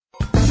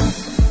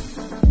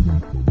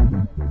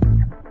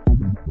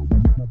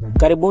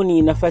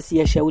Karibuni nafasi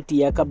ya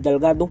Shauty ya Cabo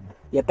Delgado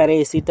ya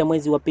tarehe 6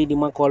 mwezi wa pili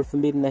mwaka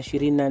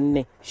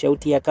 2024.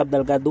 Shauty ya Cabo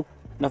Delgado,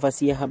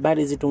 nafasi ya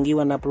habari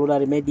zitungiwa na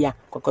Plural Media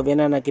kwa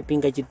kovenana na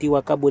kipinga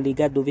chitiwa Cabo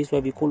Delgado.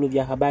 Viswa vikulu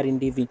vya habari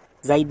ndivi: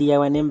 zaidi ya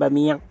wanemba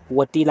 100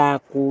 watila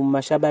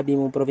kumashababi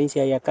mu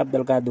provinsia ya Cabo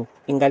Delgado,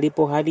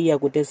 ingalipo hali ya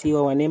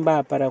kutesiwa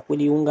wanemba para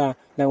kuliunga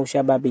na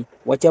ushababi.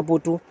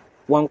 Wachaputu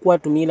wankuwa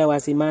tumila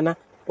wasimana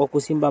wa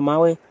kusimba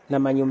mawe na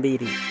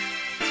manyumbiri.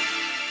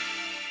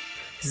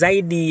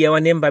 Zaidi ya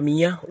wanemba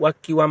 100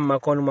 wakiwa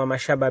makono mwa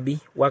mashababi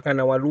waka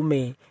na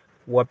walume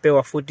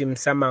wapewa futi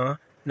msamaha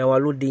na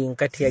waludi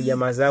nkati ya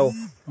jamaa zao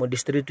mu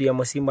distritu ya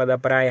Mocimboa da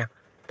Praia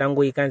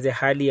tangu ikanze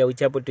hali ya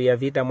uchaputu ya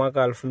vita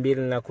mwaka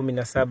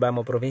 2017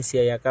 mu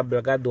provinsia ya Cabo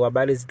Delgado.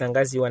 Habari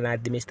zitangaziwa na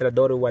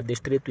administrador wa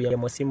distritu ya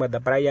Mocimboa da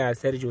Praia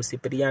Sergio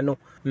Cipriano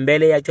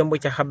mbele ya chombo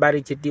cha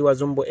habari chitiwa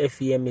Zumbo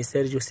FM.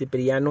 Sergio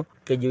Cipriano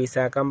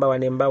kejuisa kamba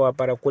wanembawa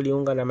para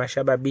kuliunga na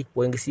mashababi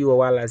wengisiwa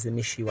wala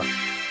azimishiwa.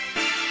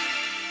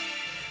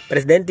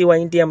 Presidenti wa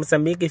inti ya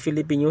Mozambiki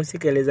Filipe Nyusi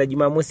keleza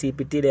Jumamosi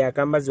ipitile ya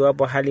kamba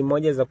ziwapo hali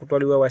moja za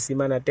kutwaliwa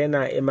wasimana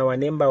tena ema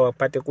wanemba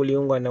wapate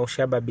kuliungwa na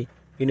ushababi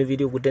vinu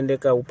vili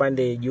kutendeka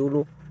upande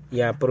julu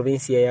ya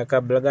provinsia ya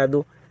Cabo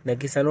Delgado na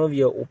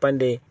kisanovyo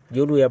upande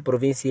julu ya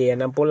provinsia ya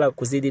Nampula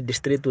kuzidi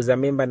distritu za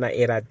Memba na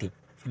Erati.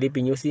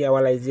 Filipe Nyusi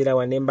awala izira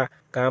wanemba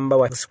kamba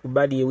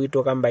wasikubali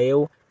wito kamba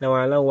yeu na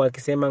walau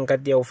wakisema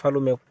nkati ya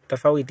ufalume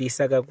tofauti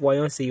isaka kuwa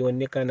yonse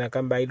ionekana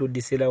kamba ilu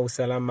disila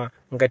usalama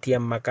nkati ya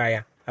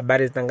makaya.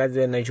 Habari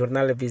zitangazwe na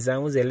Journal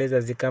Visão zeleza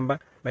zikamba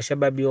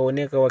mashababi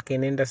waoneka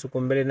wakenenda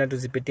sukumbele natu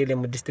zipitile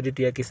mu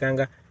distritu ya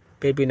Kisanga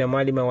pepi na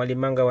mwalima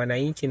walimanga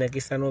wananchi na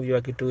kisa novyo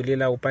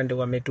wakituilila upande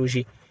wa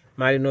Metuji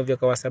mali novyo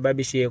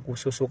kawasababishie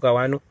kususuka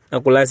wanu na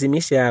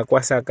kulazimisha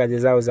kwasa kazi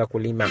zao za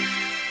kulima.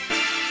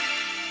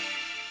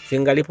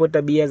 Singalipo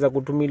tabia za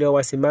kutumiliwa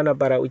wasimana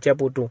para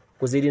uchaputu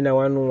kuzidi na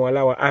wanu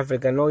wala wa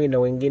Afrika Noi na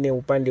wengine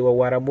upande wa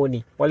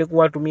Uarabuni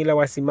walikuwa tumila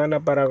wasimana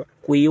para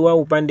kuiwa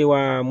upande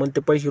wa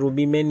Montepuez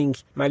Rubi Mening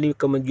mali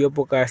kama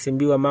juopo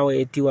kasimbiwa mawe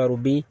etiwa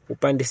Rubi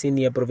upande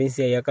sini ya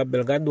provinsia ya Cabo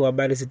Delgado.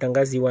 Habari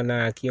zitangaziwa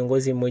na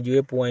kiongozi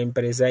mmojawapo wa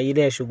empresa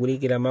ile ya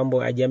shughuliki la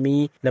mambo ya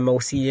jamii na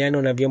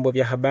mahusiano na vyombo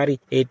vya habari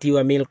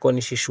etiwa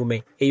Milcon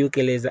Shishume.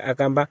 Eyukeleza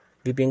akamba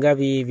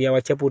vipingavi vya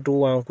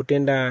wachaputu wa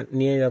kutenda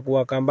nia ya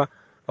kuwa kamba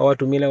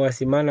awatumila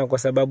wasimana kwa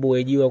sababu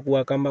wejiwa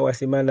kuwa kamba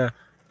wasimana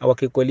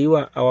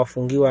awakikoliwa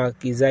awafungiwa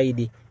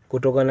kizaidi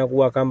kutoka na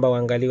kuwa kamba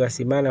wangaliwa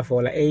simana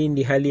fola.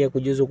 Ndi hali ya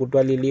kujuzu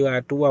kutwaliliwa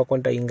hatua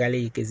konta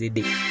ingali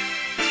ikizidi.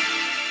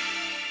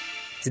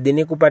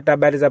 Sidini kupata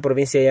habari za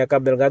provinsia ya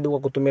Cabo Delgado kwa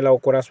kutumila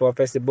ukurasa wa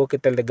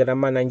Facebook,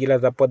 Telegrama na njila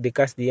za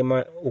podcast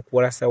yema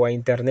ukurasa wa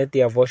internet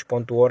ya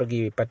vosh.org.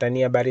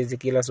 Patania habari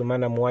zikila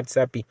sumana mu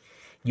WhatsApp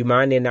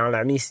Jumaane na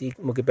Alhamisi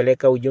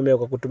mukipeleka ujumbe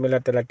kwa kutumila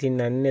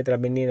 34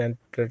 33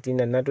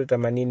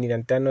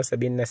 85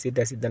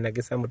 76 na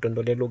kisa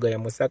mutondole lugha ya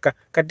Musaka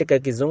katika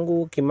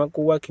Kizungu,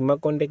 Kimakua,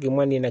 Kimakonde,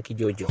 Kimwani na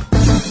Kijojo.